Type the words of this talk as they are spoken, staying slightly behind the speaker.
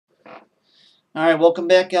Alright, welcome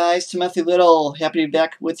back guys. Timothy Little, happy to be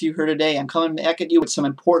back with you here today. I'm coming back at you with some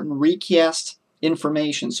important Reicast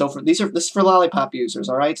information. So this is for Lollipop users,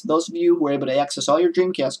 alright? So those of you who are able to access all your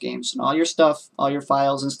Dreamcast games and all your stuff, all your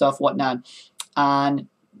files and stuff, whatnot, on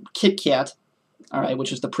KitKat, alright,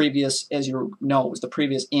 which is the previous, as you know, was the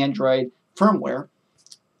previous Android firmware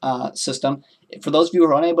system. For those of you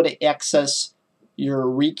who are unable to access your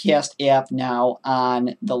Reicast app now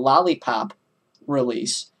on the Lollipop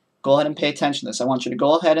release, go ahead and pay attention to this. I want you to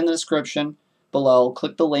go ahead in the description below,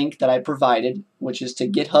 click the link that I provided, which is to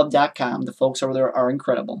github.com. The folks over there are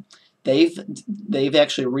incredible. They've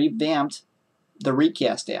actually revamped the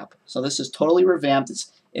Reicast app. So this is totally revamped.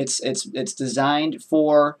 It's designed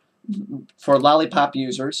for Lollipop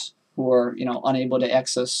users who are unable to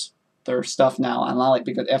access their stuff now on Lollipop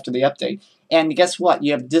because after the update. And guess what?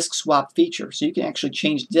 You have disk swap feature, so you can actually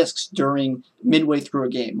change disks during midway through a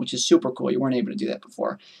game, which is super cool. You weren't able to do that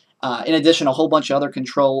before. In addition, a whole bunch of other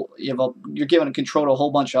control. You're given control to a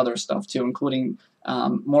whole bunch of other stuff too, including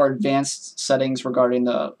more advanced settings regarding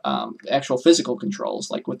the actual physical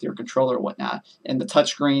controls, like with your controller or whatnot, and the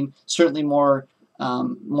touchscreen. Certainly more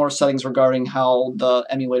settings regarding how the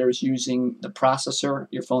emulator is using the processor,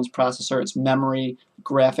 your phone's processor, its memory,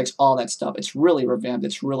 graphics, all that stuff. It's really revamped.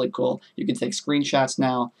 It's really cool. You can take screenshots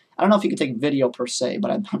now. I don't know if you can take video per se,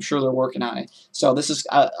 but I'm sure they're working on it. So this is,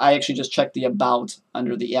 I actually just checked the about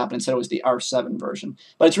under the app and it said it was the R7 version.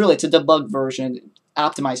 But it's a debug version,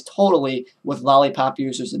 optimized totally with Lollipop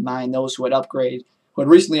users in mind, those who had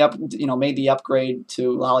recently made the upgrade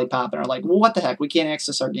to Lollipop and are like, well, what the heck, we can't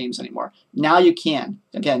access our games anymore. Now you can.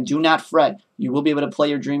 Again, do not fret. You will be able to play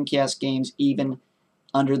your Dreamcast games even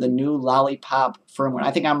under the new Lollipop firmware.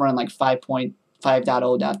 I think I'm running like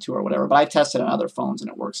 5.5.0.2 or whatever, but I've tested on other phones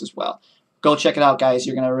and it works as well. Go check it out, guys.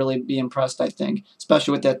 You're going to really be impressed, I think,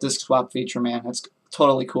 especially with that disk swap feature, man. That's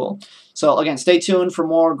totally cool. So, again, stay tuned for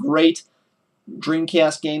more great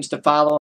Dreamcast games to follow.